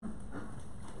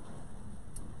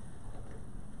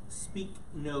speak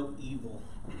no evil.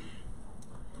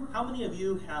 How many of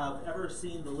you have ever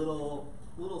seen the little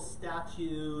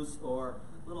statues or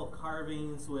little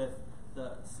carvings with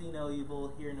the see no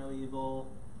evil, hear no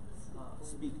evil,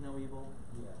 speak no evil?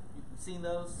 Yeah. You've seen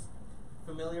those?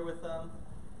 Familiar with them?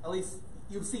 At least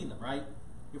you've seen them, right?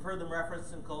 You've heard them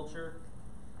referenced in culture.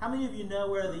 How many of you know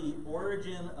where the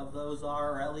origin of those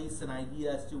are, or at least an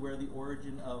idea as to where the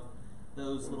origin of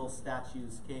those little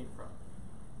statues came from?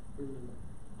 Italy.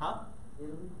 Huh?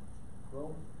 Italy?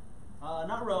 Rome?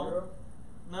 Not Rome. Europe?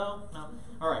 No.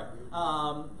 All right.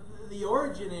 The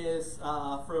origin is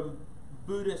from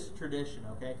Buddhist tradition.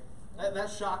 Okay, that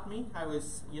shocked me. I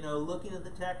was, looking at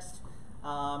the text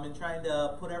and trying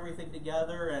to put everything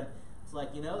together, and it's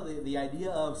like, the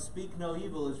idea of speak no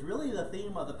evil is really the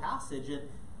theme of the passage, and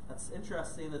that's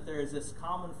interesting that there is this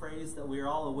common phrase that we are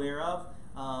all aware of,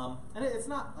 and it's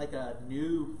not like a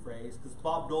new phrase because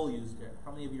Bob Dole used it.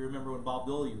 How many of you remember when Bob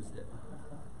Dole used it?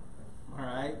 All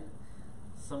right.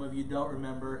 Some of you don't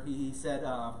remember. He said,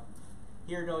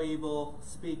 hear no evil,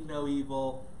 speak no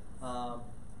evil,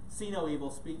 see no evil,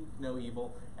 speak no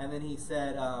evil. And then he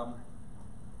said a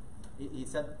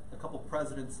couple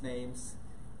presidents' names,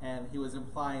 and he was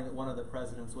implying that one of the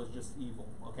presidents was just evil.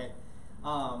 Okay.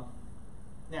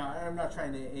 Now, I'm not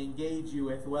trying to engage you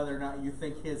with whether or not you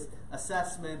think his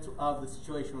assessment of the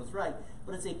situation was right,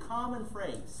 but it's a common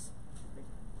phrase.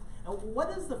 And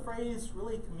what does the phrase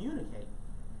really communicate?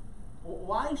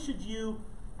 Why should you,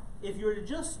 if you were to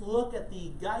just look at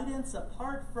the guidance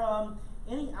apart from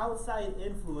any outside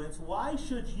influence, why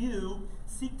should you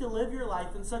seek to live your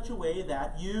life in such a way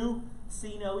that you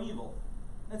see no evil?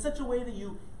 In such a way that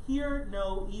you hear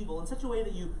no evil? In such a way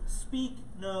that you speak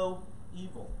no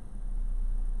evil?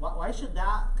 Why should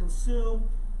that consume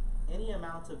any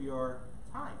amount of your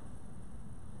time?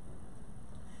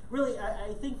 Really,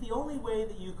 I think the only way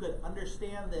that you could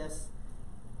understand this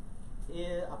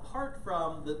apart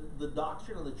from the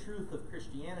doctrine of the truth of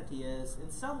Christianity is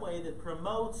in some way that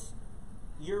promotes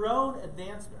your own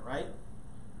advancement, right?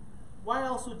 Why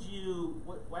else would you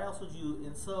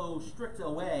in so strict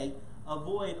a way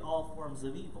avoid all forms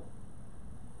of evil?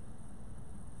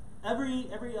 Every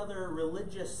other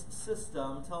religious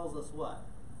system tells us what?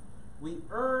 We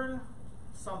earn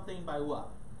something by what?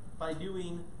 By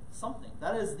doing something.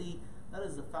 That is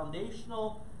the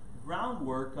foundational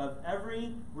groundwork of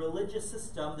every religious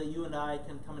system that you and I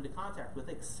can come into contact with,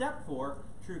 except for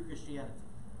true Christianity,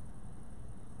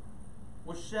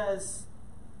 which says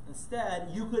instead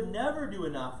you could never do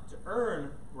enough to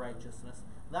earn righteousness.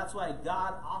 That's why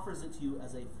God offers it to you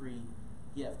as a free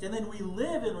gift, and then we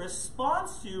live in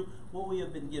response to what we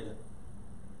have been given.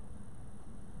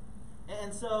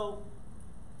 And so,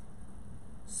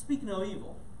 speak no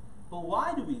evil. But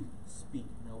why do we speak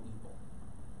no evil?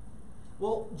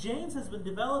 Well, James has been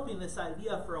developing this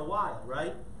idea for a while,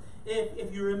 right?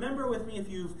 If you remember with me, if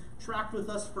you've tracked with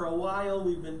us for a while,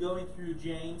 we've been going through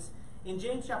James. In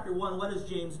James chapter 1, what does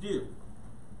James do?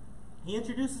 He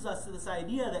introduces us to this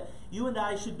idea that you and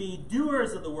I should be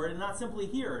doers of the word and not simply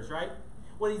hearers, right?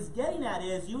 What he's getting at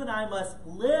is you and I must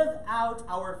live out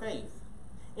our faith.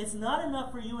 It's not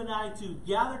enough for you and I to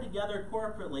gather together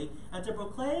corporately and to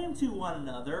proclaim to one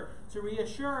another, to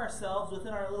reassure ourselves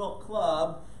within our little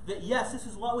club that yes, this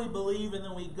is what we believe, and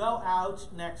then we go out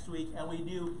next week and we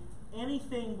do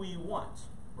anything we want,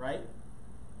 right?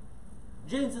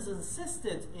 James is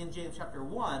insistent in James chapter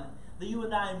 1 that you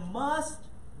and I must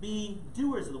be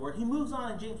doers of the word. He moves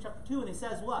on in James chapter 2 and he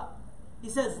says what? He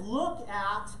says, look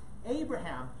at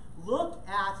Abraham. Look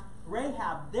at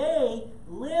Rahab. They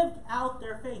lived out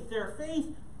their faith. Their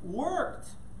faith worked,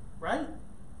 right?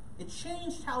 It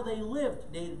changed how they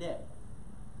lived day to day.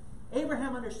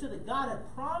 Abraham understood that God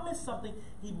had promised something.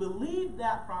 He believed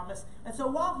that promise. And so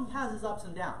while he has his ups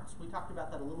and downs, we talked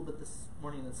about that a little bit this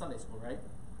morning in Sunday school, right?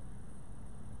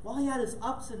 While he had his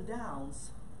ups and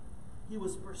downs, he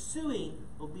was pursuing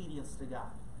obedience to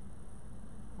God.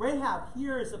 Rahab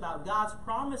hears about God's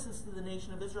promises to the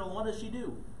nation of Israel, and what does she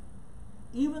do?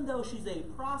 Even though she's a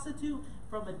prostitute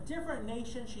from a different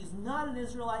nation, she's not an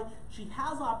Israelite, she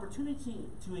has opportunity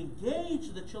to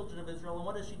engage the children of Israel, and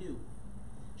what does she do?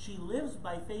 She lives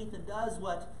by faith and does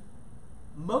what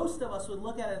most of us would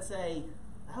look at and say,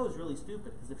 that was really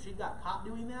stupid, because if she got caught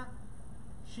doing that,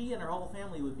 she and her whole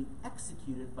family would be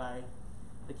executed by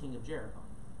the king of Jericho.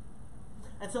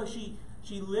 And so she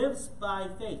lives by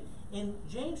faith. In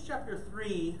James chapter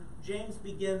 3, James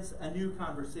begins a new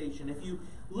conversation. If you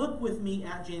look with me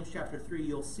at James chapter 3,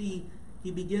 you'll see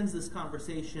he begins this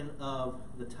conversation of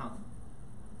the tongue.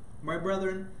 My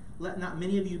brethren, let not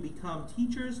many of you become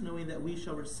teachers, knowing that we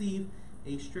shall receive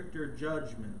a stricter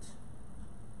judgment.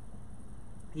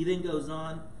 He then goes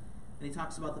on and he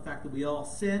talks about the fact that we all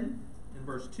sin in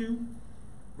verse 2.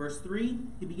 Verse 3,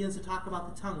 he begins to talk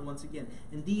about the tongue once again.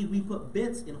 Indeed, we put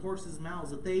bits in horses'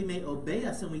 mouths that they may obey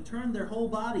us, and we turn their whole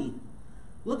body.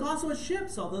 Look also at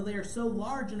ships, although they are so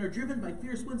large and are driven by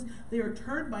fierce winds, they are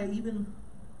turned by even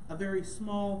a very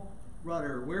small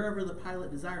rudder, wherever the pilot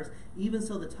desires. Even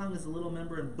so, the tongue is a little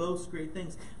member and boasts great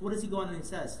things. What does he go on and he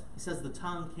says? He says the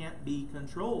tongue can't be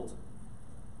controlled.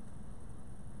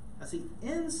 As he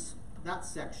ends that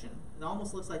section, it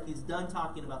almost looks like he's done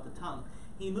talking about the tongue.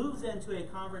 He moves into a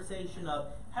conversation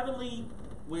of heavenly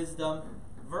wisdom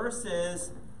versus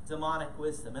demonic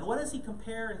wisdom. And what does he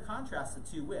compare and contrast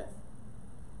the two with?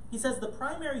 He says the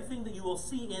primary thing that you will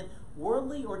see in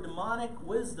worldly or demonic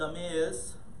wisdom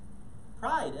is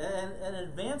pride, an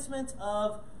advancement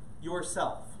of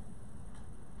yourself.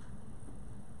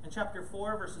 In chapter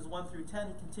 4, verses 1 through 10,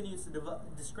 he continues to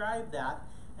describe that.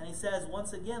 And he says,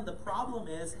 once again, the problem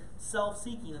is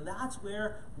self-seeking. And that's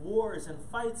where wars and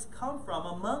fights come from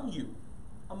among you.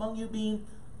 Among you being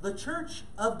the church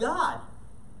of God.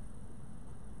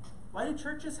 Why do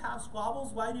churches have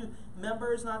squabbles? Why do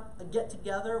members not get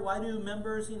together? Why do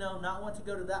members, not want to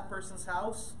go to that person's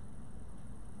house?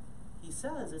 He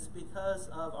says it's because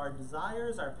of our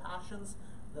desires, our passions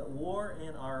that war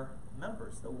in our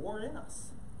members, that war in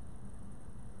us.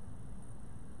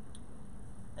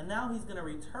 And now he's going to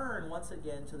return once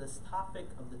again to this topic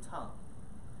of the tongue.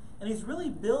 And he's really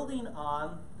building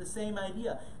on the same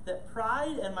idea, that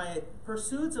pride and my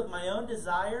pursuits of my own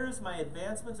desires, my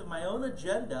advancements of my own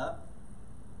agenda,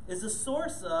 is a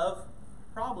source of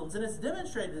problems. And it's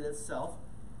demonstrated itself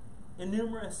in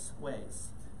numerous ways.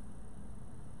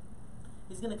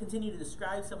 He's going to continue to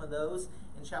describe some of those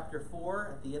in chapter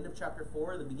 4, at the end of chapter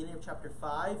 4, the beginning of chapter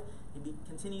 5. He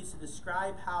continues to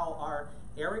describe how our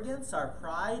arrogance, our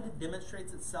pride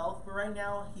demonstrates itself. But right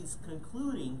now, he's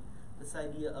concluding this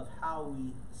idea of how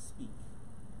we speak.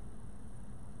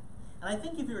 And I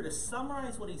think if you were to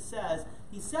summarize what he says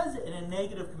it in a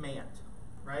negative command,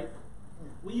 right?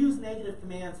 We use negative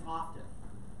commands often.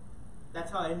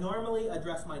 That's how I normally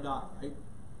address my daughter, right?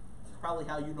 It's probably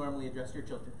how you normally address your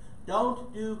children.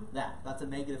 Don't do that. That's a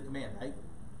negative command, right?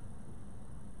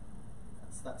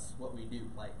 That's what we do.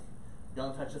 Like,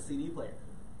 don't touch the CD player.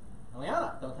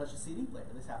 Eliana, don't touch the CD player.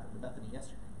 This happened to Bethany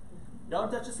yesterday.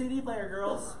 Don't touch the CD player,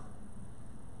 girls.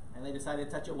 And they decided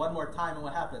to touch it one more time, and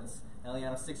what happens?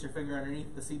 Eliana sticks her finger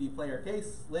underneath the CD player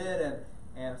case lid, and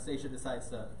Anastasia decides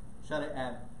to shut it,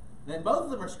 and then both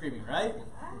of them are screaming, right?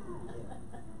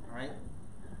 All right?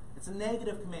 It's a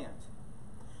negative command.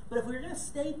 But if we were going to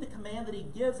state the command that he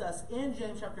gives us in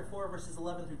James chapter 4, verses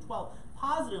 11 through 12,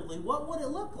 positively, what would it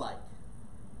look like?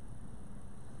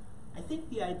 I think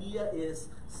the idea is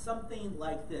something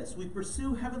like this. We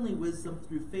pursue heavenly wisdom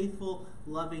through faithful,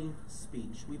 loving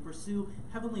speech. We pursue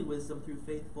heavenly wisdom through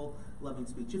faithful, loving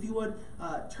speech. If you would,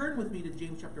 turn with me to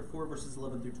James chapter 4, verses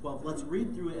 11 through 12. Let's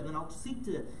read through it, and then I'll seek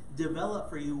to develop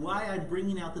for you why I'm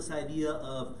bringing out this idea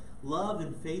of love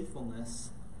and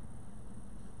faithfulness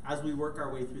as we work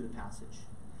our way through the passage.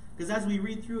 Because as we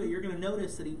read through it, you're going to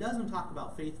notice that he doesn't talk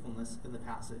about faithfulness in the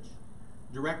passage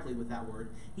directly with that word.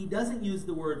 He doesn't use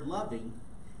the word loving.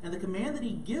 And the command that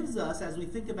he gives us as we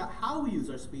think about how we use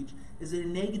our speech is a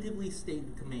negatively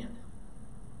stated command.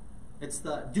 It's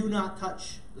the do not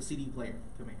touch the CD player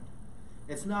command.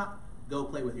 It's not go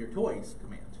play with your toys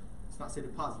command. It's not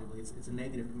stated positively. It's a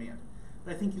negative command.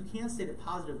 But I think you can state it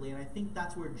positively, and I think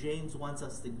that's where James wants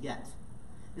us to get.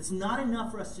 It's not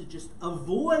enough for us to just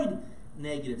avoid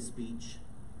negative speech.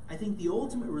 I think the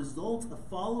ultimate result of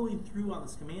following through on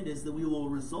this command is that we will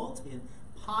result in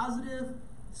positive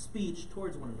speech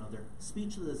towards one another.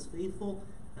 Speech that is faithful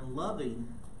and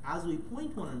loving as we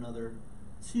point one another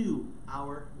to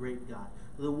our great God.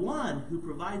 The one who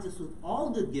provides us with all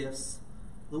good gifts,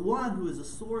 the one who is a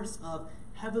source of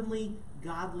heavenly,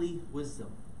 godly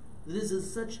wisdom. This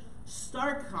is such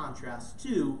stark contrast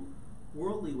to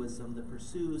worldly wisdom that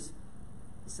pursues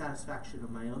the satisfaction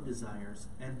of my own desires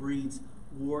and breeds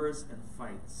wars and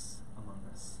fights among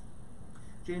us.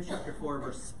 James chapter 4,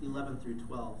 verse 11 through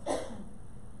 12.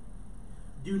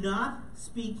 Do not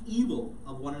speak evil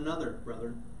of one another,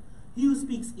 brethren. He who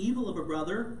speaks evil of a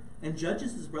brother and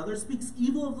judges his brother speaks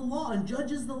evil of the law and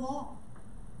judges the law.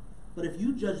 But if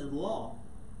you judge the law,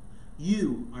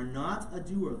 you are not a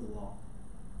doer of the law,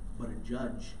 but a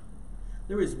judge.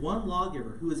 There is one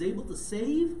lawgiver who is able to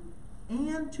save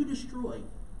and to destroy.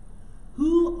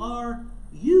 Who are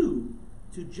you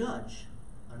to judge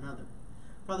another?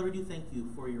 Father, we do thank you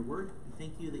for your word. We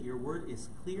thank you that your word is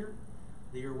clear,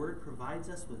 that your word provides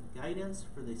us with guidance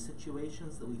for the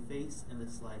situations that we face in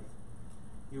this life.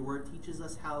 Your word teaches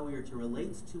us how we are to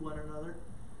relate to one another.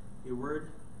 Your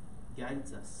word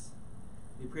guides us.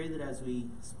 We pray that as we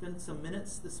spend some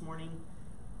minutes this morning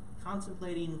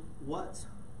contemplating what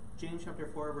James chapter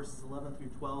 4, verses 11 through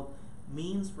 12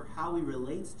 means for how we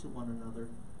relate to one another,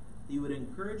 that you would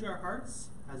encourage our hearts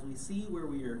as we see where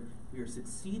we are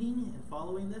succeeding in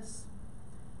following this,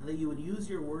 and that you would use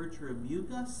your word to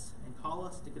rebuke us and call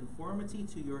us to conformity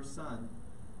to your Son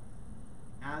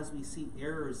as we see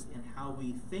errors in how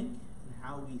we think and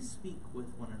how we speak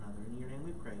with one another. In your name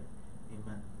we pray.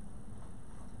 Amen.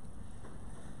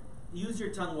 Use your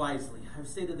tongue wisely. I've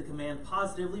stated the command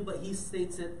positively, but he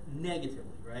states it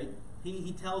negatively, right?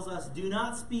 He tells us, do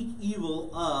not speak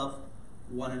evil of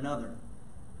one another.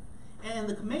 And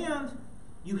the command,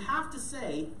 you have to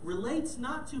say, relates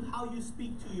not to how you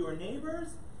speak to your neighbors.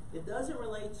 It doesn't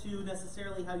relate to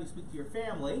necessarily how you speak to your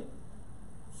family,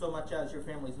 so much as your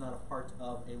family is not a part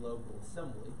of a local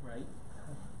assembly, right?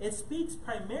 It speaks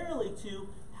primarily to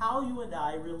how you and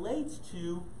I relate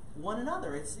to one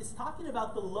another. It's talking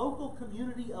about the local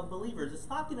community of believers. It's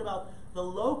talking about the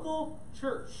local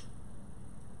church.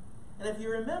 And if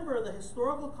you remember, the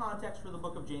historical context for the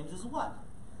book of James is what?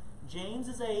 James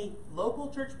is a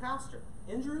local church pastor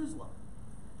in Jerusalem.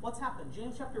 What's happened?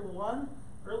 James chapter 1,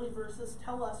 early verses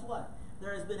tell us what?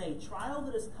 There has been a trial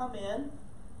that has come in,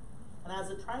 and as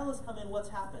the trial has come in, what's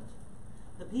happened?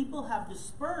 The people have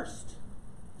dispersed.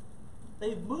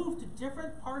 They've moved to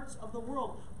different parts of the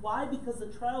world. Why? Because the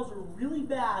trials are really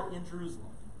bad in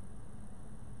Jerusalem.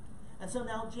 And so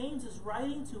now James is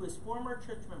writing to his former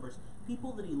church members,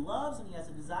 people that he loves and he has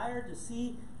a desire to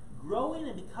see growing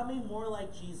and becoming more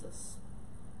like Jesus.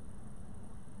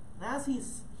 And as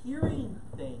he's hearing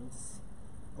things,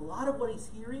 a lot of what he's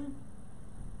hearing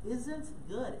isn't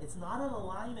good. It's not in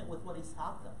alignment with what he's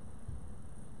taught them.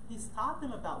 He's taught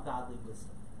them about godly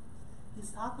wisdom. He's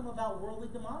taught them about worldly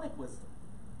demonic wisdom.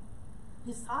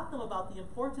 He's taught them about the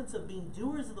importance of being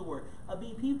doers of the word, of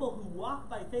being people who walk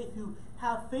by faith, who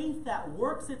have faith that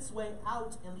works its way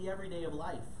out in the everyday of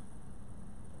life.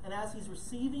 And as he's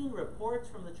receiving reports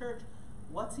from the church,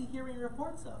 what's he hearing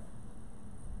reports of?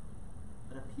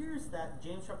 It appears that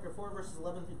James chapter 4, verses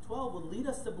 11 through 12 would lead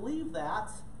us to believe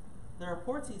that the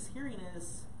reports he's hearing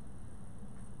is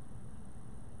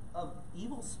of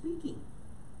evil speaking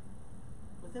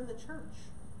within the church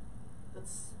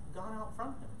that's gone out from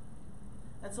him.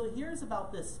 And so he hears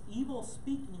about this evil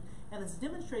speaking, and it's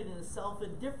demonstrating itself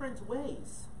in different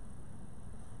ways.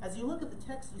 As you look at the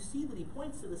text, you see that he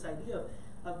points to this idea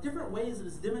of different ways that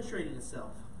it's demonstrating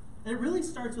itself. And it really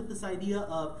starts with this idea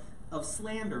of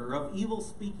slander, of evil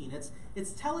speaking.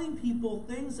 It's telling people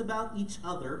things about each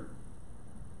other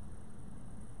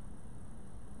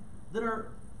that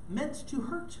are meant to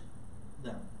hurt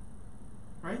them.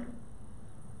 Right?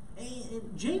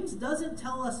 And James doesn't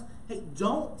tell us, hey,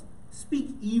 don't speak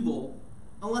evil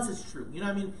unless it's true. You know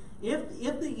what I mean?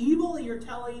 If the evil that you're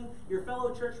telling your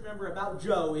fellow church member about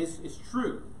Joe is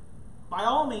true, by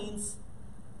all means,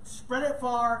 spread it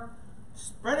far,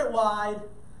 spread it wide,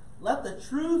 let the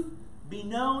truth be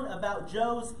known about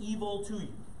Joe's evil to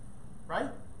you. Right?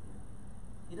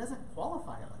 He doesn't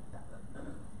qualify it like that.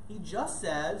 He just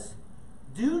says,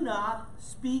 do not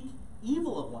speak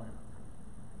evil of one another.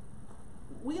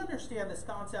 We understand this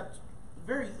concept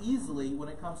very easily when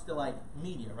it comes to like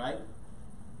media, right?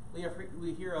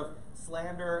 We hear of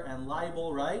slander and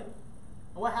libel, right?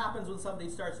 And what happens when somebody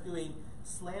starts doing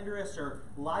slanderous or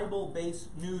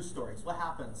libel-based news stories? What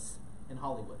happens in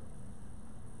Hollywood?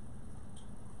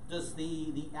 Does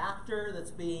the actor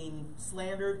that's being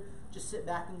slandered just sit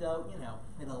back and go, you know,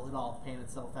 it'll all pan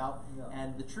itself out,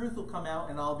 and the truth will come out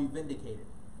and I'll be vindicated?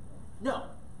 No.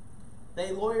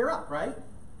 They lawyer up, right?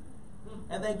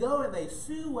 And they go and they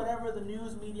sue whatever the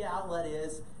news media outlet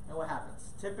is, and what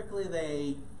happens? Typically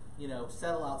they,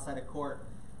 settle outside of court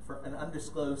for an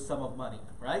undisclosed sum of money,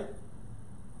 right?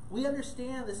 We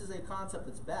understand this is a concept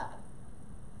that's bad.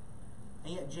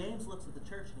 And yet James looks at the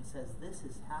church and he says, this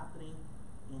is happening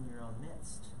in your own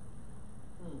midst.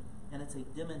 And it's a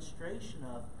demonstration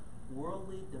of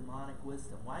worldly demonic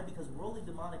wisdom. Why? Because worldly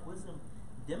demonic wisdom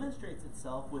demonstrates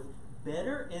itself with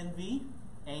bitter envy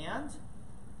and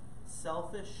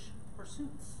selfish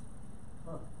pursuits.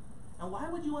 And why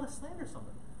would you want to slander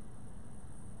somebody?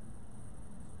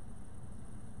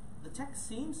 The text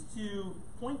seems to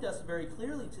point us very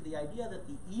clearly to the idea that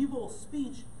the evil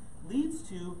speech leads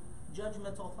to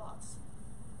judgmental thoughts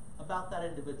about that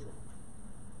individual.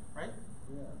 Right?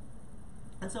 Yeah.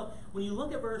 And so when you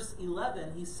look at verse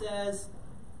 11, he says,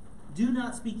 do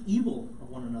not speak evil of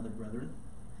one another, brethren.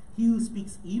 He who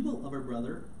speaks evil of a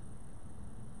brother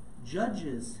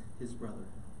judges his brother.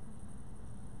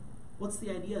 What's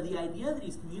the idea? The idea that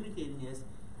he's communicating is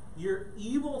your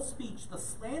evil speech, the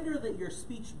slander that your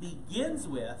speech begins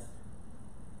with,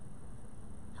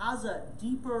 has a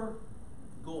deeper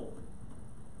goal,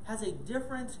 has a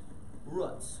different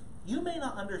roots. You may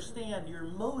not understand your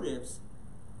motives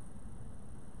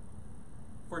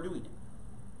for doing it.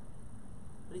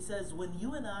 But he says, when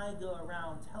you and I go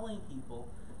around telling people,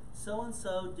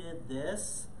 so-and-so did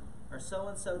this, or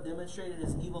so-and-so demonstrated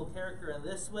his evil character in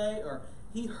this way, or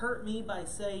he hurt me by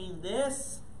saying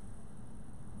this,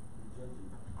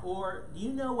 or do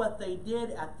you know what they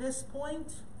did at this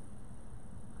point?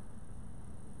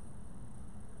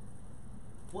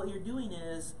 What you're doing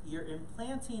is you're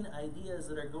implanting ideas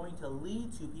that are going to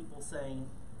lead to people saying,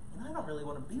 I don't really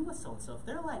want to be with so-and-so. If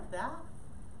they're like that,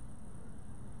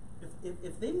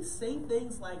 if they say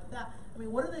things like that,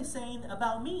 what are they saying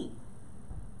about me?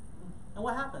 And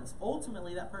what happens?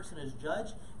 Ultimately, that person is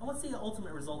judged. And what's the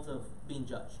ultimate result of being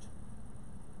judged?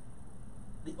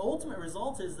 The ultimate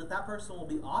result is that that person will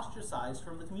be ostracized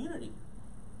from the community.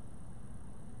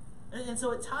 And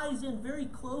so it ties in very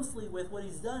closely with what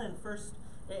he's done in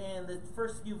the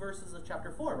first few verses of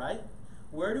chapter 4, right?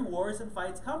 Where do wars and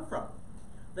fights come from?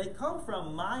 They come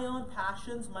from my own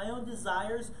passions, my own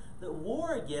desires that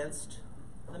war against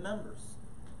the members.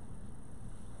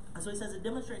 And so he says it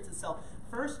demonstrates itself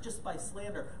first just by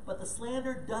slander, but the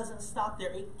slander doesn't stop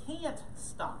there. It can't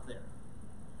stop there.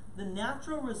 The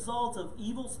natural result of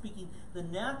evil speaking, the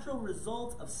natural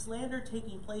result of slander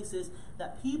taking place is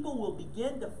that people will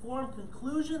begin to form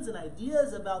conclusions and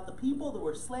ideas about the people that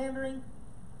we're slandering,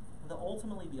 and they'll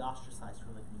ultimately be ostracized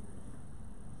from the community.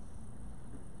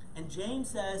 And James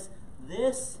says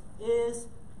this is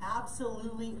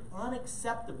absolutely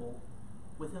unacceptable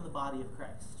within the body of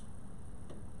Christ.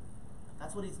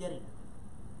 That's what he's getting at.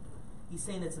 He's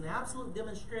saying it's an absolute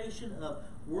demonstration of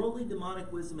worldly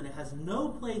demonic wisdom, and it has no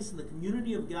place in the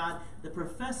community of God that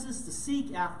professes to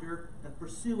seek after and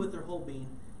pursue with their whole being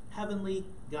heavenly,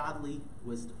 godly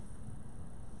wisdom.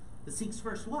 It seeks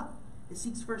first what? It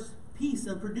seeks first peace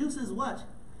and produces what?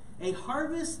 A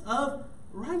harvest of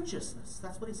righteousness.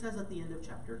 That's what he says at the end of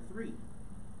chapter 3.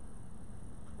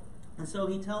 And so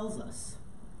he tells us,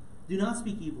 do not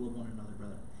speak evil of one another,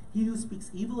 brother. He who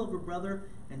speaks evil of a brother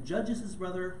and judges his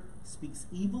brother speaks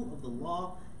evil of the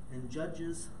law and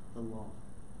judges the law.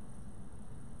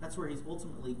 That's where he's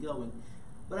ultimately going.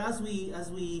 But as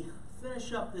we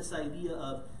finish up this idea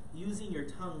of using your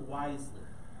tongue wisely,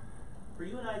 for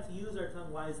you and I to use our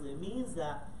tongue wisely, it means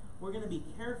that we're going to be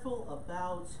careful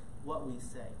about what we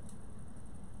say.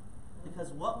 Because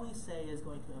what we say is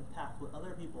going to impact what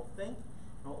other people think,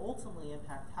 and will ultimately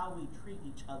impact how we treat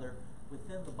each other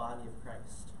within the body of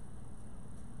Christ.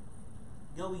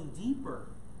 Going deeper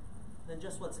than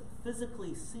just what's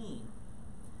physically seen,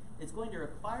 it's going to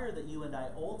require that you and I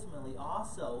ultimately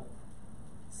also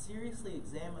seriously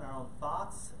examine our own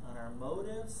thoughts and our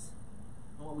motives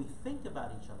and what we think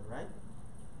about each other, right?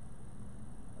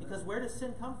 Because where does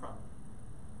sin come from?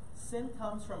 Sin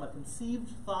comes from a conceived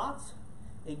thought.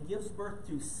 It gives birth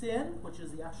to sin, which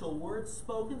is the actual word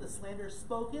spoken, the slander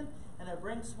spoken, and it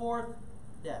brings forth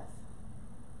death,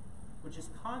 which is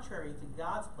contrary to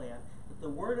God's plan, that the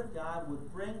Word of God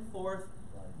would bring forth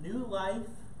new life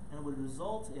and would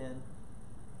result in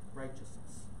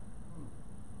righteousness.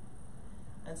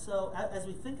 And so, as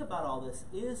we think about all this,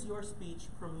 is your speech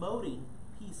promoting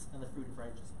peace and the fruit of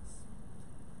righteousness?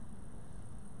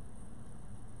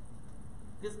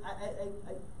 Because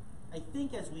I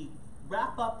think as we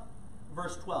wrap up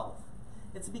verse 12,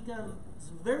 it's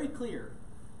very clear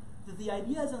that the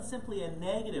idea isn't simply a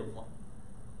negative one,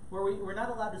 where we're not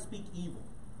allowed to speak evil.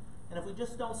 And if we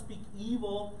just don't speak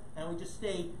evil and we just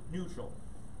stay neutral,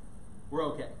 we're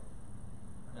okay.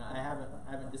 I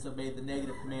haven't disobeyed the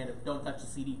negative command of don't touch the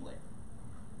CD player.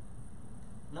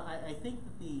 No, I think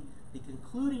that the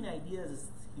concluding ideas is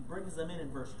he brings them in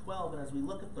verse 12, and as we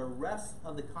look at the rest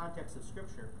of the context of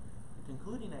Scripture, the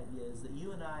concluding idea is that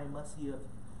you and I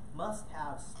must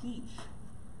have speech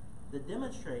that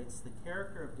demonstrates the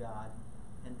character of God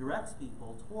and directs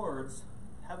people towards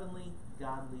heavenly,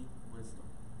 godly wisdom.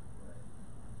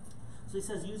 So he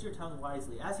says, use your tongue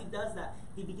wisely. As he does that,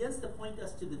 he begins to point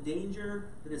us to the danger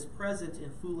that is present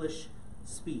in foolish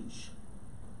speech.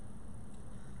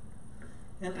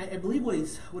 And I believe what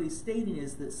he's stating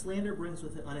is that slander brings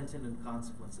with it unintended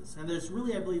consequences. And there's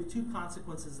really, I believe, two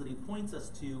consequences that he points us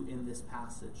to in this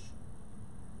passage.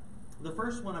 The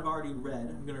first one I've already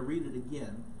read. I'm going to read it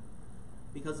again,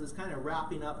 because it's kind of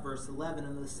wrapping up verse 11,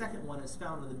 and the second one is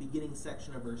found in the beginning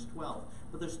section of verse 12.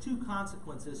 But there's two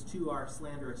consequences to our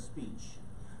slanderous speech.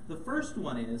 The first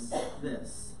one is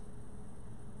this.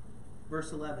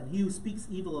 Verse 11, he who speaks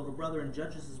evil of a brother and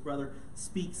judges his brother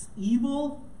speaks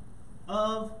evil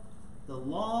of the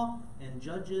law and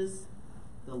judges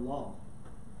the law.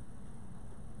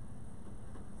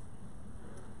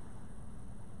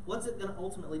 What's it going to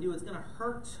ultimately do? It's going to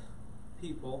hurt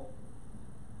people,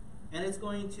 and it's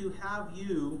going to have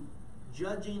you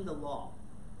judging the law,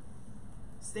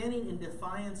 standing in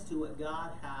defiance to what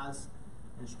God has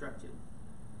instructed.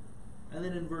 And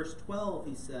then in verse 12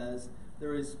 he says,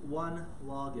 there is one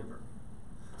lawgiver.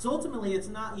 So ultimately it's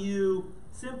not you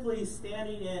simply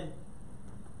standing in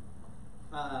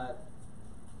an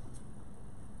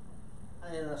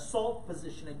assault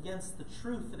position against the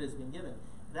truth that has been given.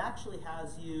 It actually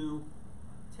has you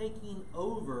taking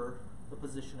over the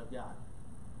position of God.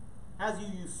 Has you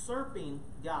usurping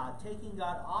God, taking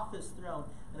God off his throne,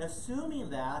 and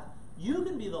assuming that you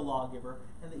can be the lawgiver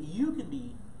and that you can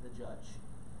be the judge.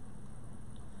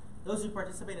 Those who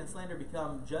participate in slander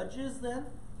become judges then.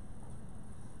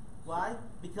 Why?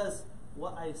 Because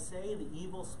what I say, the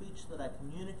evil speech that I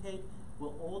communicate,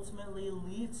 will ultimately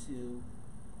lead to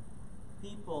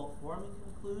people forming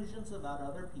conclusions about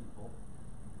other people.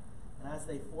 And as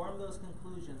they form those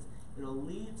conclusions, it'll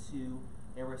lead to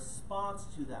a response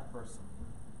to that person.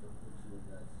 It puts you in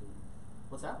God's seat.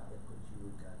 What's that? It puts you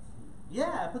in God's seat.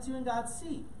 Yeah, it puts you in God's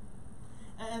seat.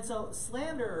 And so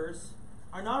slanderers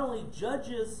are not only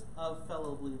judges of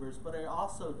fellow believers, but are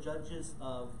also judges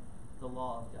of the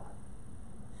law of God.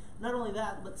 Not only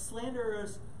that, but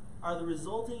slanderers are the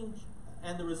resulting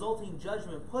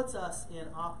judgment puts us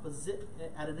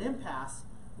at an impasse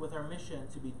with our mission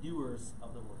to be doers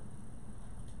of the word.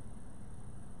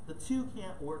 The two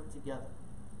can't work together.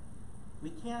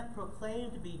 We can't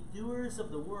proclaim to be doers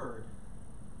of the word.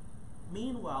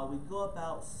 Meanwhile, we go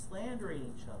about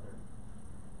slandering each other,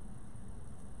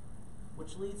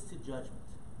 which leads to judgment.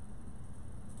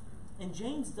 And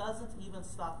James doesn't even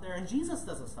stop there, and Jesus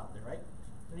doesn't stop there, right?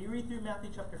 When you read through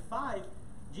Matthew chapter 5,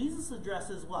 Jesus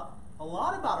addresses what? A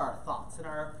lot about our thoughts and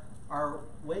our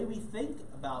way we think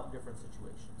about different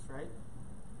situations, right?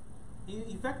 He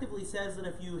effectively says that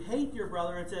if you hate your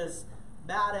brother, it's as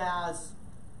bad as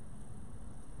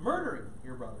murdering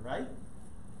your brother, right?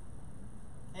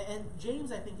 And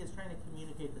James, I think, is trying to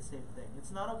communicate the same thing.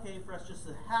 It's not okay for us just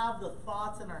to have the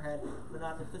thoughts in our head, but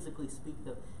not to physically speak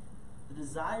them. The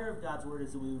desire of God's word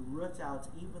is that we would root out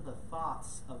even the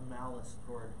thoughts of malice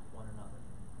toward one another.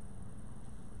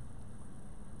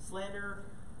 Slander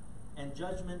and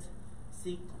judgment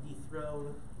seek to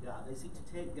dethrone God. They seek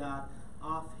to take God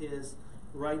off his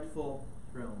rightful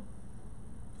throne.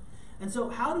 And so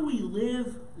how do we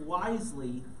live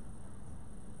wisely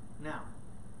now?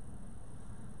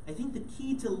 I think the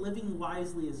key to living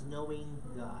wisely is knowing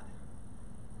God.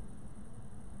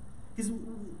 Because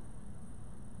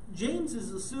James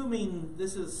is assuming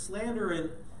this is slander in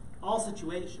all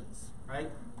situations, right?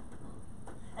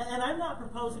 And I'm not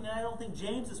proposing, and I don't think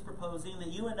James is proposing, that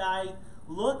you and I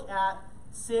look at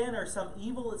sin or some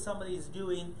evil that somebody's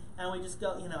doing and we just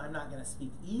go, I'm not going to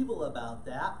speak evil about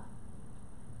that.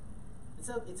 It's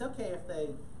okay if they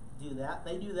do that.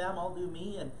 They do them, I'll do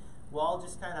me, and we'll all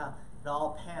just kind of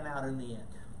all pan out in the end.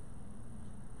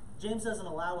 James doesn't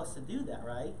allow us to do that,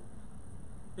 right?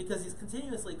 Because he's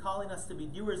continuously calling us to be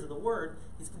doers of the word.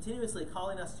 He's continuously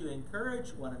calling us to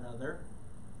encourage one another.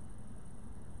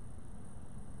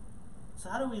 So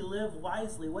how do we live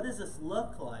wisely? What does this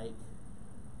look like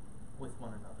with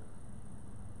one another?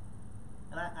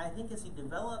 And I think as he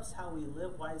develops how we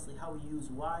live wisely, how we use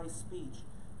wise speech,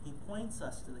 he points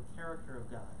us to the character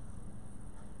of God.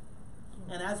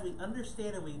 And as we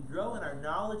understand and we grow in our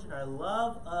knowledge and our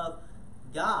love of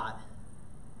God,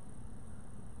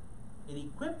 it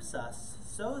equips us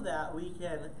so that we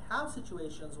can have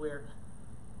situations where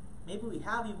maybe we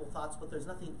have evil thoughts, but there's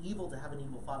nothing evil to have an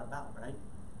evil thought about, right?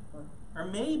 Or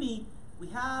maybe we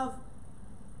have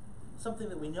something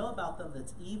that we know about them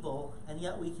that's evil, and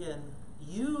yet we can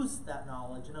use that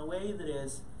knowledge in a way that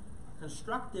is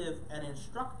constructive and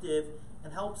instructive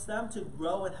and helps them to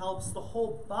grow and helps the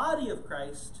whole body of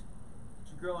Christ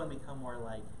to grow and become more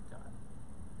like God.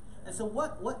 And so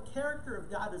what character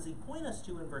of God does he point us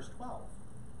to in verse 12?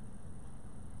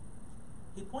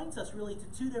 He points us really to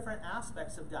two different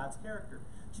aspects of God's character,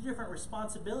 two different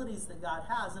responsibilities that God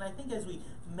has. And I think as we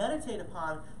meditate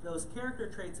upon those character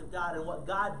traits of God and what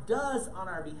God does on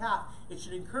our behalf, it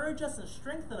should encourage us and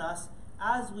strengthen us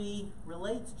as we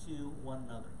relate to one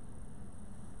another.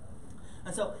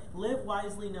 And so, live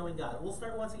wisely knowing God. We'll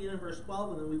start once again in verse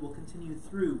 12 and then we will continue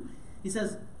through. He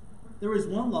says, there is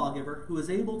one lawgiver who is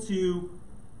able to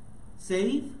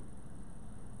save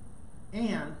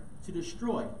and to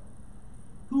destroy.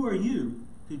 Who are you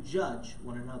to judge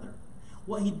one another?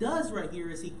 what he does right here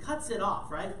is he cuts it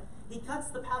off, right? He cuts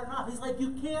the pattern off. He's like,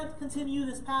 you can't continue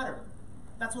this pattern.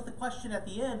 That's what the question at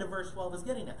the end of verse 12 is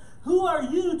getting at. Who are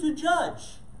you to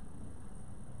judge?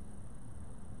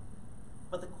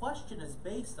 But the question is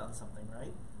based on something,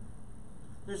 right?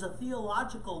 There's a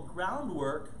theological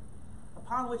groundwork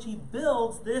upon which he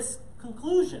builds this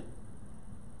conclusion.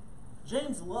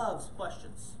 James loves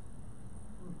questions.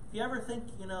 If you ever think,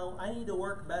 I need to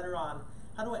work better on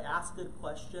how do I ask good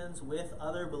questions with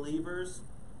other believers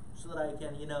so that I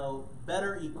can,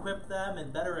 better equip them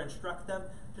and better instruct them,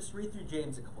 just read through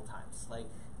James a couple times. Like,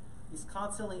 he's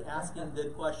constantly asking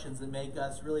good questions that make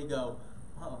us really go,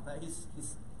 oh, he's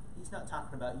not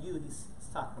talking about you, he's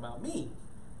talking about me.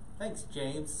 Thanks,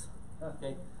 James.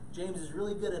 Okay, James is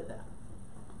really good at that.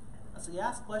 So he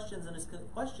asks questions, and his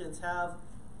questions have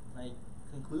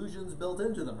conclusions built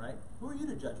into them, right? Who are you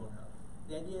to judge one another?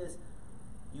 The idea is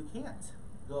you can't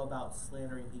go about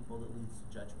slandering people that leads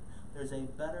to judgment. There's a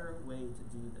better way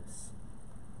to do this.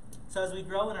 So as we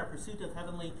grow in our pursuit of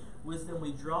heavenly wisdom,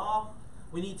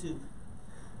 we need to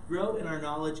grow in our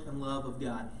knowledge and love of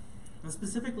God. And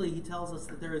specifically, he tells us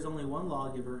that there is only one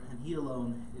lawgiver, and he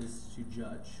alone is to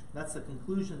judge. That's the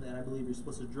conclusion that I believe you're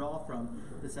supposed to draw from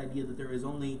this idea that there is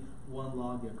only one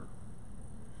lawgiver.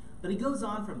 But he goes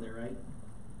on from there, right?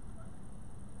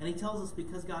 And he tells us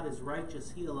because God is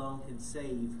righteous, he alone can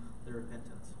save the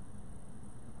repentant.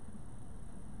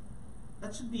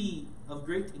 That should be of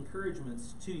great encouragement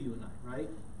to you and I, right?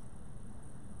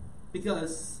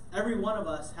 Because every one of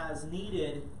us has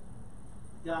needed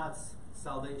God's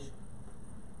salvation.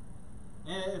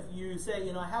 And if you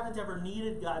say, I haven't ever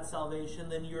needed God's salvation,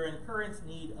 then you're in current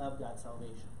need of God's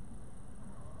salvation.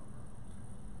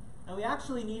 And we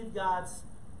actually need God's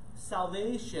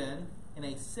salvation, in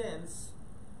a sense,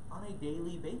 on a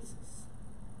daily basis.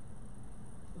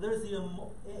 There's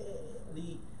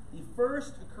the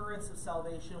first occurrence of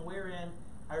salvation wherein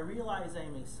I realize I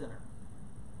am a sinner.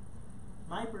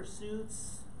 My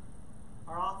pursuits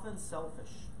are often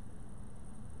selfish.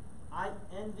 I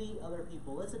envy other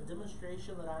people. It's a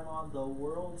demonstration that I'm on the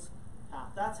world's path.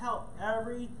 That's how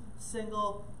every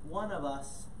single one of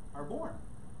us are born.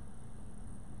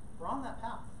 We're on that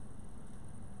path.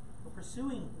 We're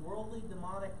pursuing worldly,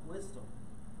 demonic wisdom.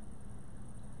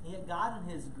 And yet God, in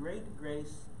his great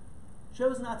grace,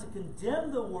 chose not to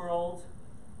condemn the world,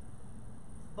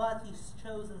 but he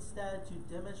chose instead to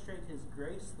demonstrate his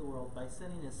grace to the world by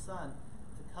sending his Son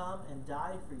to come and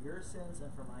die for your sins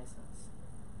and for my sins.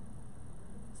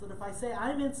 So that if I say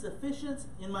I'm insufficient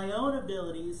in my own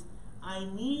abilities, I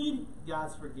need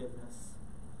God's forgiveness.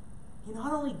 He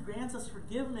not only grants us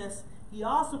forgiveness, he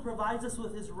also provides us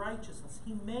with his righteousness.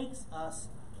 He makes us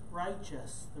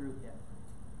righteous through him.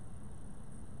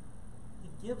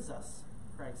 He gives us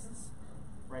Christ's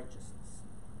righteousness.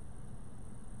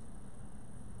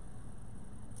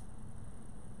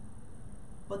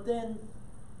 But then,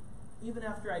 even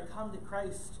after I come to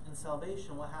Christ in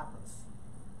salvation, what happens?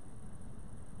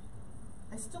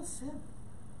 I still sin.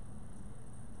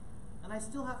 And I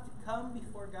still have to come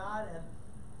before God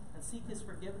and seek his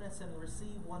forgiveness and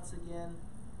receive once again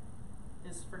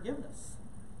his forgiveness.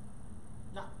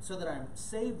 Not so that I'm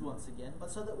saved once again, but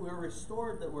so that we're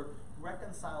restored, that we're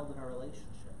reconciled in our relationship.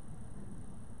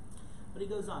 But he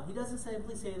goes on. He doesn't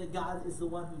simply say that God is the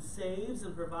one who saves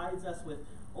and provides us with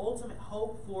ultimate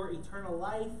hope for eternal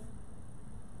life,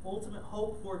 ultimate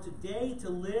hope for today, to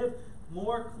live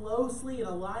more closely in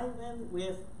alignment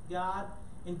with God,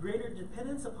 in greater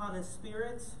dependence upon his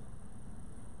Spirit,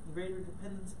 in greater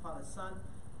dependence upon his Son.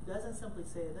 He doesn't simply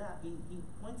say that. He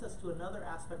points us to another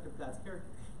aspect of God's character.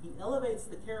 He elevates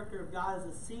the character of God as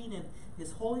is seen in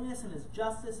his holiness and his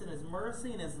justice and his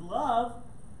mercy and his love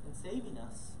in saving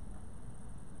us.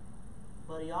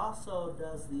 But he also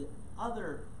does the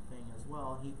other thing as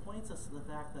well. He points us to the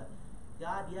fact that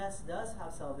God, yes, does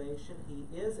have salvation.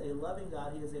 He is a loving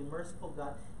God. He is a merciful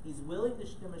God. He's willing to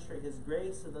demonstrate his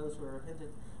grace to those who are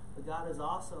repentant. But God is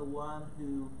also one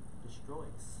who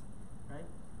destroys. Right?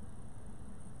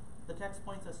 The text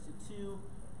points us to two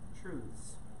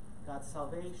truths: God's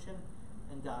salvation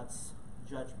and God's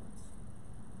judgment.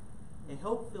 A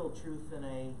hope-filled truth and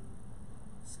a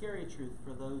scary truth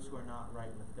for those who are not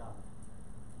right with God.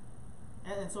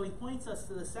 And so he points us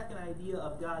to the second idea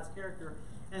of God's character.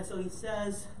 And so he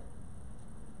says,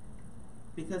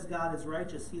 because God is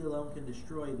righteous, he alone can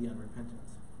destroy the unrepentant.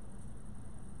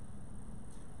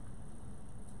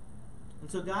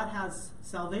 And so God has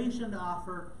salvation to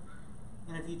offer,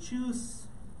 and if you choose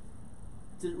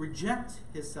to reject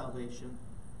his salvation,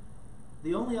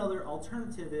 the only other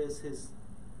alternative is his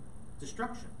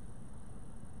destruction.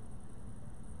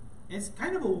 And it's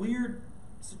kind of a weird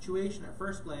situation at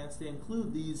first glance to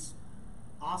include these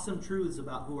awesome truths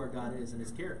about who our God is and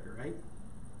his character, right?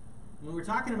 When we're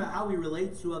talking about how we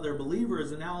relate to other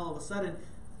believers, and now all of a sudden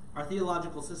our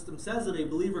theological system says that a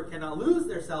believer cannot lose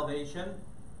their salvation,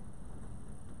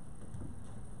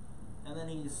 and then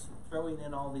he's throwing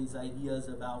in all these ideas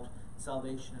about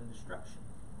salvation and destruction.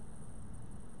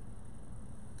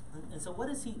 And so what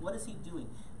is he doing?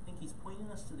 I think he's pointing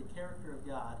us to the character of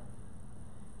God.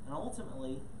 And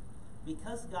ultimately,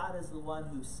 because God is the one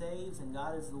who saves and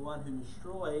God is the one who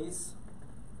destroys,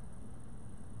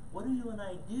 what do you and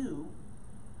I do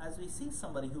as we see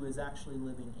somebody who is actually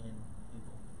living in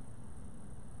evil?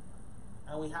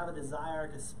 And we have a desire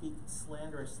to speak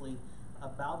slanderously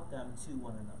about them to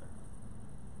one another.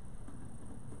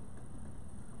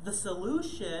 The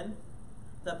solution,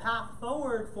 the path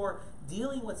forward for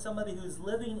dealing with somebody who's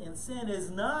living in sin is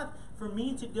not for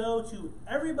me to go to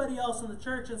everybody else in the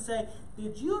church and say,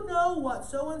 did you know what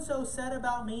so-and-so said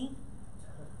about me?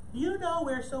 Do you know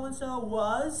where so-and-so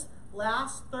was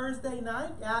last Thursday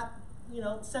night at,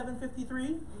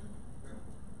 7:53?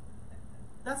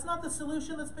 That's not the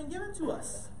solution that's been given to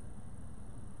us.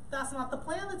 That's not the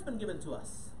plan that's been given to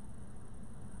us.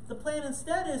 The plan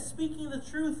instead is speaking the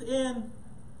truth in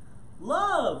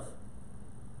love.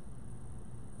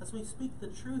 As we speak the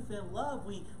truth in love,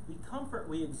 we comfort,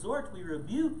 we exhort, we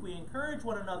rebuke, we encourage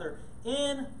one another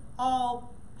in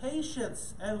all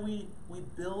patience, and we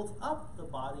build up the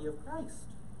body of Christ.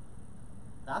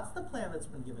 That's the plan that's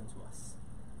been given to us.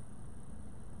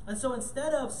 And so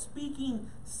instead of speaking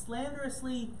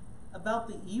slanderously about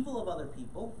the evil of other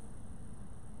people,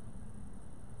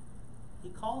 he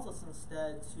calls us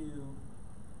instead to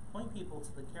point people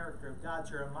to the character of God,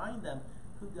 to remind them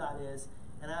who God is.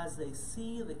 And as they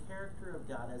see the character of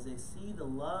God, as they see the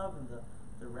love and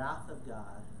the wrath of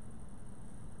God,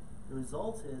 the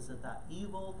result is that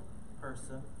evil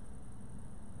person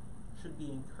should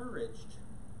be encouraged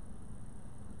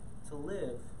to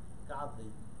live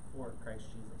godly for Christ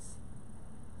Jesus.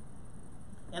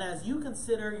 And as you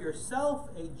consider yourself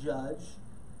a judge,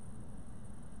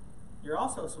 you're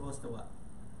also supposed to what?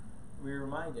 Be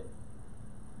reminded,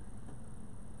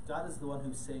 God is the one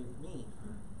who saved me.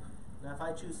 Now, if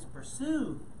I choose to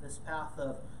pursue this path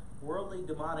of worldly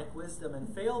demonic wisdom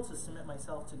and fail to submit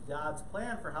myself to God's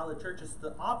plan for how the church is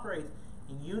to operate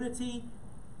in unity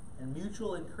and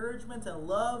mutual encouragement and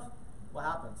love, what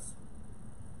happens?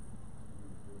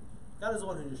 God is the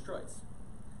one who destroys.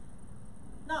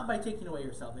 Not by taking away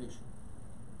your salvation.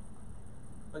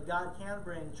 But God can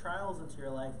bring trials into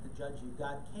your life to judge you.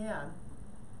 God can,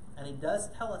 and he does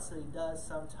tell us that he does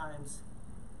sometimes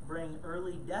bring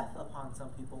early death upon some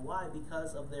people. Why?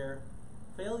 Because of their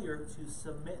failure to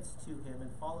submit to him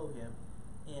and follow him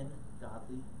in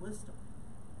godly wisdom.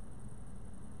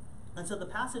 And so the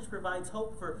passage provides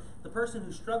hope for the person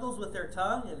who struggles with their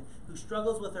tongue and who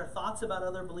struggles with their thoughts about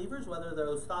other believers, whether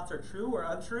those thoughts are true or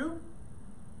untrue.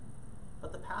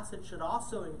 But the passage should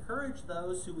also encourage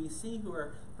those who we see who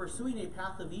are pursuing a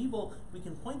path of evil. We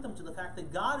can point them to the fact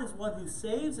that God is one who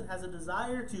saves and has a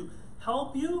desire to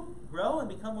help you grow and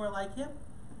become more like him.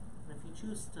 And if you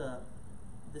choose to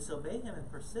disobey him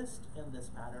and persist in this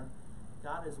pattern,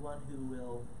 God is one who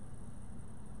will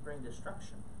bring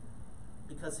destruction.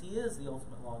 Because he is the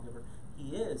ultimate lawgiver.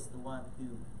 He is the one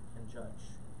who can judge.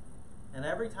 And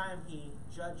every time he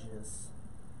judges,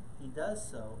 he does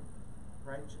so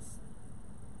righteously.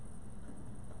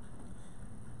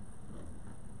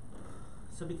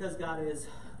 So because God is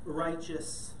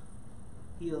righteous,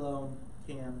 he alone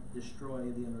can destroy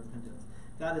the unrepentant.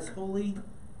 God is holy,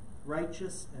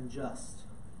 righteous, and just.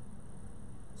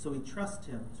 So we trust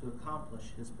him to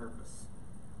accomplish his purpose.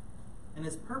 And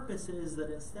his purpose is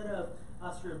that instead of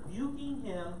us rebuking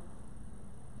him,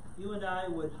 you and I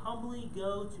would humbly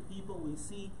go to people we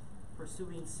see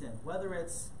pursuing sin. Whether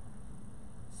it's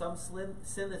some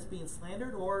sin that's being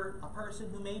slandered or a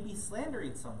person who may be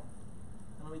slandering someone.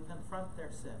 And we confront their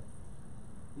sin.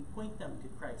 We point them to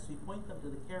Christ. We point them to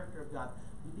the character of God.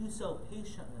 We do so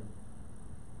patiently,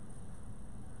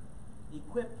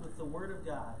 equipped with the Word of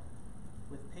God,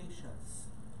 with patience.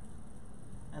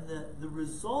 And the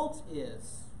result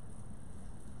is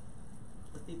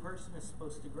that the person is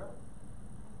supposed to grow.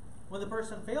 When the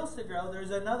person fails to grow,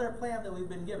 there's another plan that we've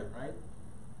been given, right?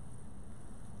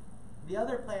 The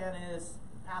other plan is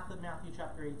the path of Matthew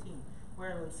chapter 18,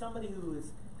 where when somebody who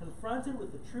is confronted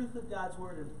with the truth of God's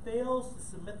word and fails to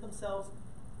submit themselves,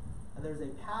 and there's a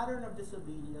pattern of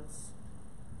disobedience,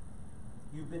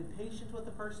 you've been patient with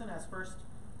the person, as 1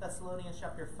 Thessalonians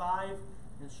chapter 5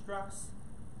 instructs,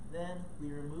 then we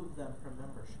remove them from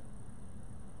membership.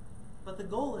 But the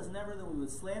goal is never that we would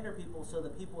slander people so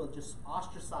that people would just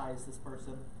ostracize this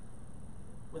person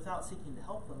without seeking to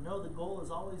help them. No, the goal is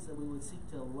always that we would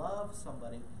seek to love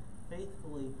somebody,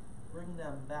 faithfully bring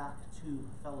them back to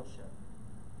fellowship.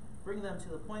 Bring them to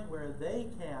the point where they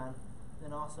can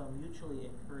then also mutually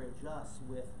encourage us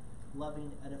with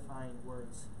loving, edifying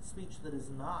words. Speech that is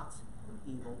not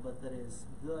evil, but that is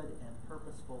good and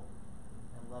purposeful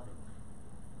and loving.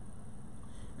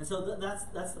 And so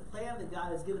that's the plan that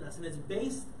God has given us, and it's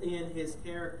based in His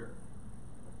character.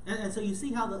 And so you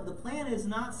see how the plan is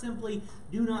not simply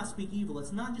do not speak evil.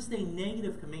 It's not just a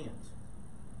negative command.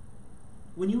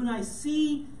 When you and I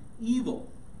see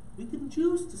evil, we can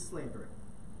choose to slander it.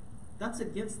 That's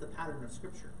against the pattern of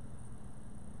Scripture.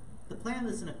 The plan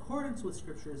that's in accordance with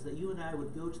Scripture is that you and I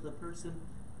would go to the person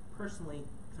personally,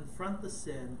 confront the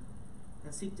sin,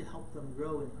 and seek to help them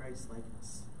grow in Christ's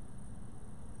likeness.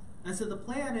 And so the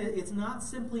plan, it's not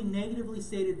simply negatively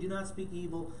stated, do not speak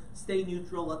evil, stay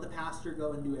neutral, let the pastor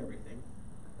go and do everything.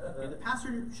 Okay, the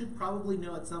pastor should probably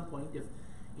know at some point if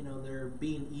they're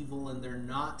being evil and they're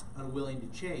not unwilling to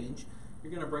change.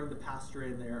 You're going to bring the pastor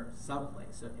in there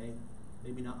someplace, okay?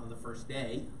 Maybe not on the first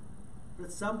day, but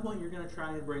at some point you're going to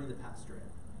try and bring the pastor in.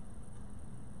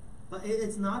 But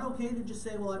it's not okay to just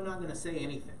say, well, I'm not going to say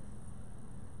anything.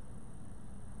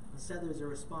 Instead, there's a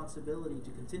responsibility to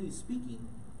continue speaking.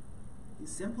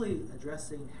 He's simply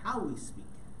addressing how we speak.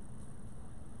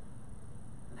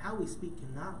 And how we speak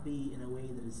cannot be in a way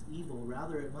that is evil.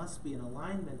 Rather, it must be in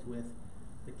alignment with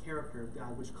the character of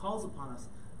God, which calls upon us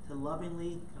to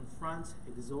lovingly confront,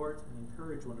 exhort, and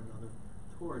encourage one another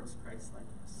towards Christ's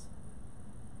likeness.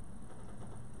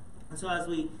 And so as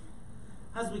we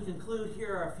conclude,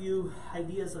 here are a few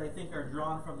ideas that I think are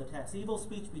drawn from the text. Evil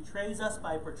speech betrays us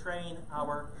by portraying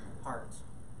our heart.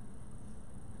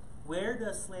 Where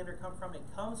does slander come from? It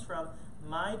comes from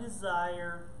my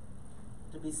desire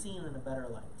to be seen in a better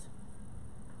light.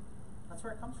 That's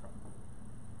where it comes from.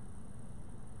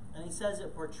 And he says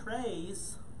it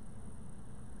portrays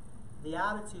the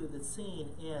attitude that's seen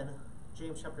in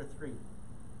James chapter 3.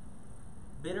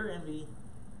 Bitter envy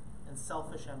and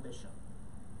selfish ambition.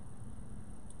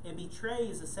 It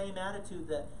betrays the same attitude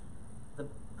that the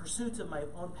pursuit of my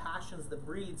own passions that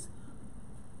breeds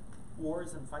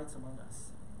wars and fights among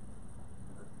us.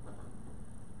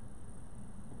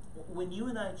 When you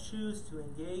and I choose to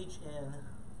engage in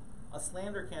a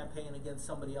slander campaign against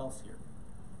somebody else here,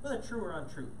 whether true or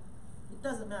untrue, it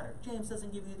doesn't matter. James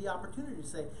doesn't give you the opportunity to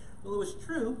say, well, it was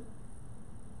true.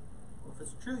 Well, if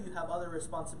it's true, you have other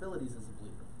responsibilities as a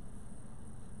believer.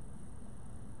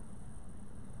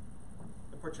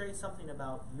 It portrays something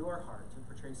about your heart. It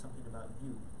portrays something about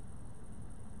you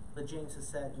that James has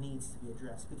said needs to be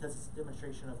addressed because it's a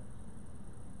demonstration of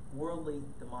worldly,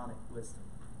 demonic wisdom.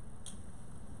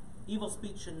 Evil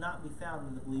speech should not be found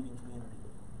in the believing community.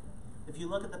 If you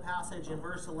look at the passage in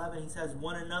verse 11, he says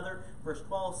one another. Verse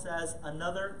 12 says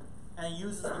another, and he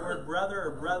uses the word brother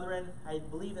or brethren, I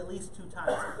believe at least 2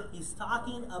 times. He's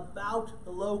talking about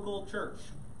the local church.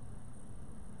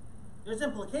 There's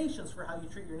implications for how you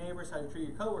treat your neighbors, how you treat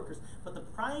your coworkers, but the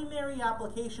primary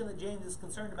application that James is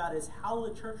concerned about is how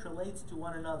the church relates to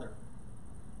one another.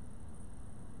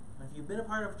 And if you've been a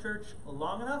part of church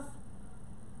long enough,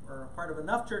 or a part of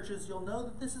enough churches, you'll know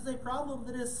that this is a problem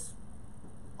that is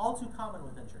all too common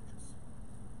within churches.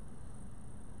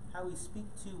 How we speak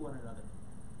to one another.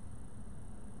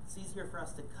 It's easier for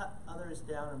us to cut others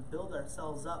down and build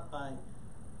ourselves up by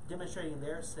demonstrating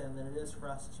their sin than it is for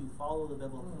us to follow the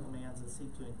biblical commands and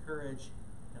seek to encourage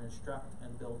and instruct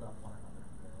and build up one another.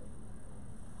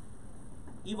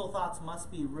 Evil thoughts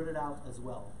must be rooted out as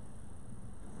well.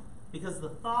 Because the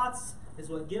thoughts is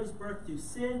what gives birth to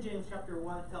sin, James chapter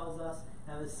 1 tells us,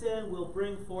 and the sin will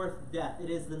bring forth death. It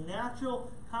is the natural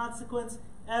consequence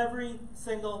every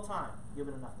single time,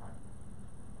 given enough time.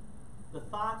 The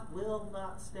thought will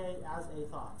not stay as a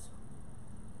thought.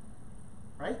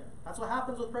 Right? That's what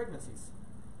happens with pregnancies.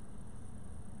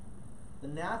 The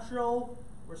natural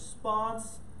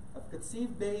response of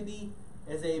conceived baby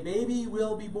is a baby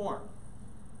will be born.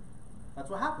 That's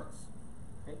what happens.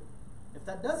 Okay? If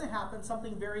that doesn't happen,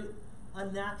 something very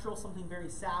unnatural, something very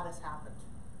sad has happened.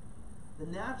 The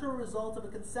natural result of a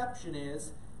conception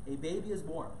is a baby is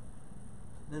born.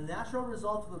 The natural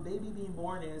result of a baby being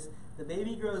born is the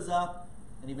baby grows up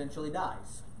and eventually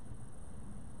dies.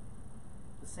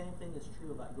 The same thing is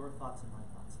true about your thoughts and my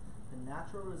thoughts. The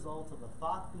natural result of a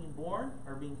thought being born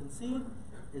or being conceived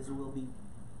is it will be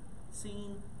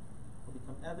seen, will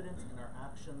become evident in our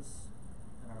actions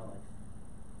and our life.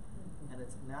 And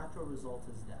its natural result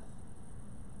is death.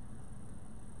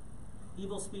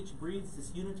 Evil speech breeds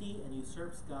disunity and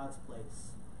usurps God's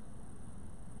place.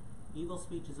 Evil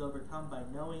speech is overcome by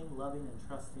knowing, loving, and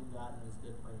trusting God and His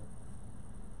good plan.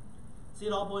 See,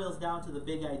 it all boils down to the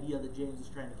big idea that James is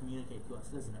trying to communicate to us,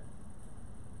 isn't it?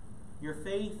 Your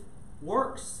faith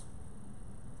works.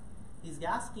 He's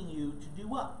asking you to do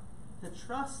what? To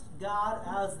trust God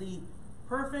as the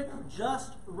perfect,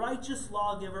 just, righteous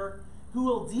lawgiver who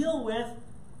will deal with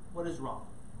what is wrong.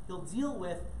 He'll deal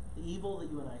with the evil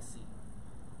that you and I see.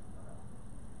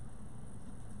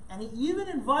 And He even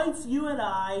invites you and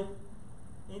I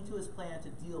into His plan to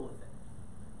deal with it.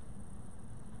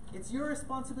 It's your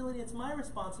responsibility, it's my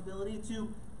responsibility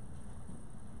to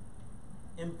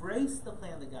embrace the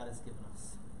plan that God has given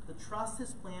us, to trust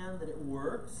His plan that it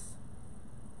works,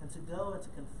 and to go and to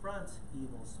confront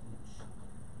evil speech.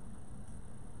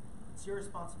 It's your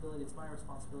responsibility, it's my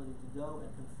responsibility to go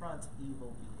and confront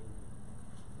evil behavior.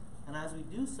 And as we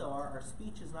do so, our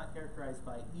speech is not characterized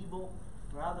by evil,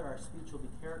 rather our speech will be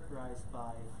characterized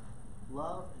by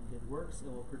love and good works.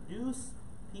 It will produce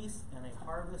peace and a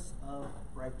harvest of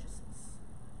righteousness.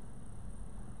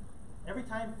 Every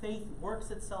time faith works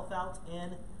itself out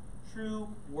in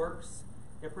true works,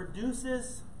 it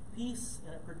produces peace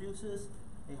and it produces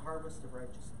a harvest of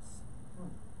righteousness.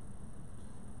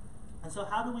 And so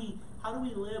how do we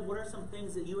live? What are some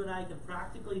things that you and I can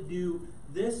practically do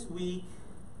this week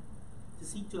to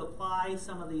seek to apply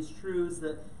some of these truths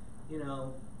that,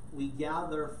 we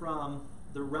gather from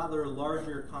the rather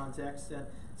larger context, and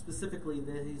specifically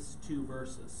these two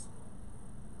verses?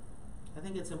 I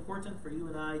think it's important for you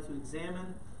and I to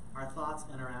examine our thoughts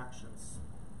and our actions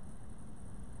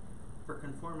for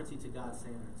conformity to God's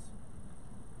standards.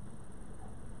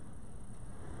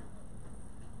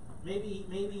 Maybe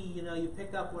you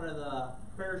pick up one of the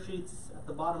prayer sheets at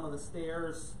the bottom of the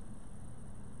stairs,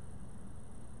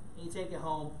 and you take it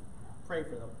home, pray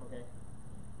for them, okay?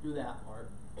 Do that part.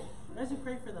 And as you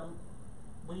pray for them,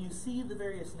 when you see the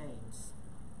various names,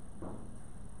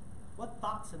 what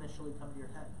thoughts initially come to your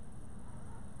head?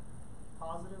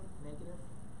 Positive, negative?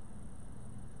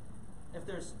 If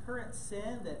there's current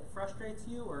sin that frustrates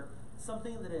you, or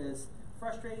something that is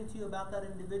frustrating to you about that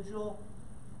individual,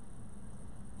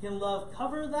 can love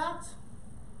cover that?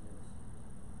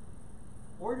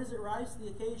 Or does it rise to the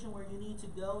occasion where you need to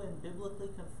go and biblically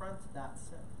confront that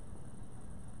sin?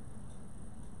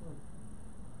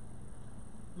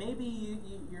 Maybe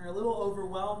you're a little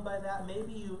overwhelmed by that.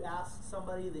 Maybe you ask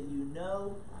somebody that you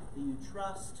know, that you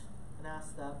trust, and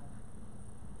ask them,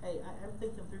 hey, I'm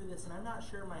thinking through this, and I'm not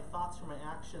sure my thoughts or my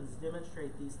actions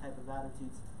demonstrate these type of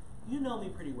attitudes. You know me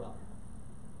pretty well.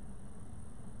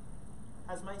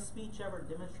 Has my speech ever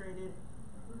demonstrated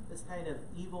this kind of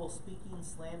evil speaking,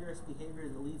 slanderous behavior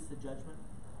that leads to judgment?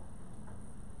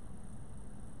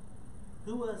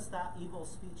 Who was that evil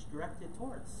speech directed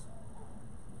towards?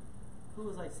 Who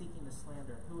was I seeking to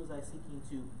slander? Who was I seeking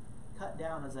to cut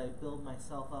down as I build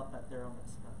myself up at their own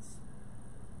expense?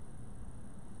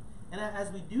 And as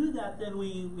we do that, then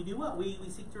we do what? We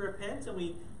seek to repent, and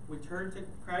we turn to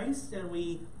Christ, and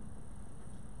we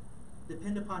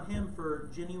depend upon Him for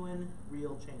genuine,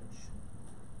 real change.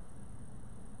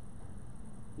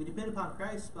 We depend upon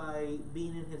Christ by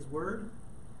being in His Word,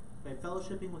 by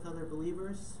fellowshipping with other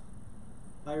believers,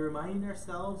 by reminding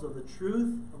ourselves of the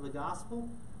truth of the gospel,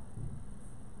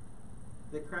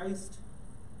 that Christ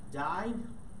died,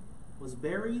 was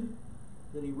buried,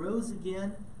 that He rose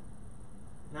again,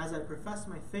 and as I profess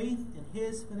my faith in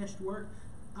His finished work,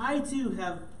 I too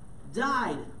have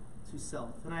died to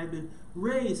self, and I have been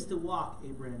raised to walk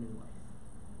a brand new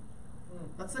life.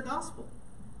 That's the gospel.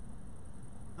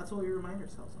 That's what we remind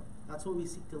ourselves of. That's what we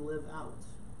seek to live out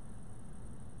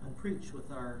and preach with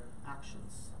our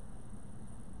actions.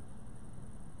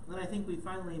 And then I think we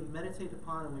finally meditate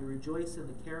upon and we rejoice in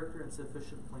the character and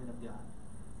sufficient plan of God.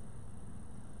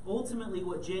 Ultimately,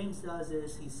 what James does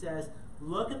is he says,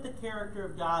 look at the character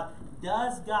of God.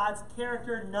 Does God's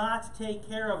character not take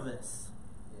care of this?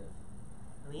 Yes.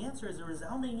 And the answer is a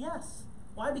resounding yes.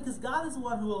 Why? Because God is the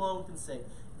one who alone can save.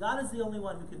 God is the only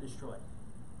one who can destroy.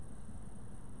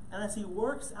 And as He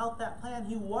works out that plan,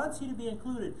 He wants you to be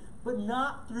included, but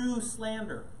not through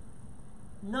slander,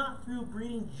 not through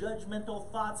breeding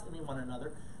judgmental thoughts in one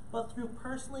another, but through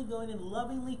personally going and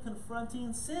lovingly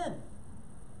confronting sin,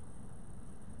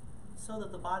 so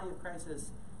that the body of Christ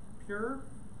is pure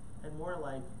and more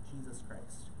like Jesus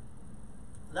Christ.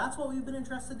 That's what we've been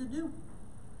entrusted to do.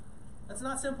 That's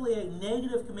not simply a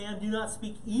negative command, do not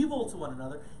speak evil to one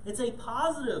another. It's a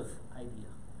positive idea.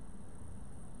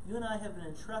 You and I have been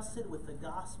entrusted with the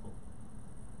gospel,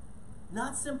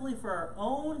 not simply for our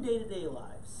own day-to-day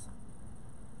lives,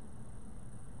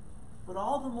 but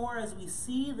all the more as we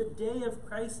see the day of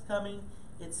Christ coming,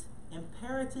 it's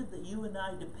imperative that you and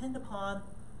I depend upon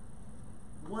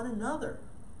one another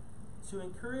to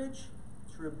encourage,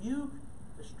 to rebuke,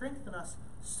 to strengthen us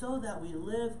so that we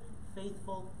live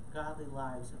faithful, godly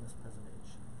lives in this present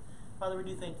age. Father, we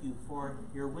do thank you for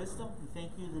your wisdom. We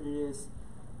thank you that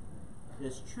it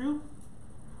is true,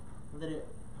 and that it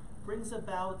brings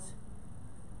about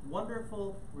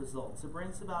wonderful results. It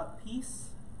brings about peace,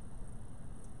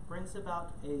 brings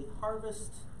about a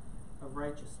harvest of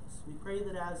righteousness. We pray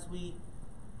that as we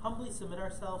humbly submit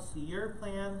ourselves to your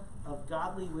plan of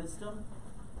godly wisdom,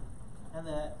 and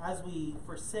that as we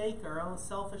forsake our own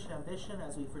selfish ambition,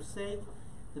 as we forsake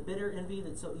the bitter envy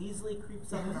that so easily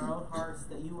creeps up in our own hearts,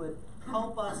 that you would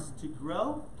help us to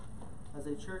grow as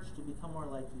a church, to become more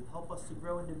like you. Help us to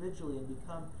grow individually and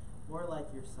become more like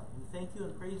your Son. We thank you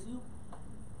and praise you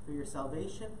for your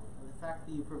salvation and the fact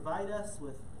that you provide us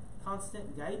with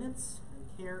constant guidance and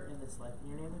care in this life.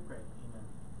 In your name we pray.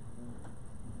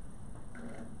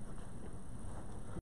 Amen.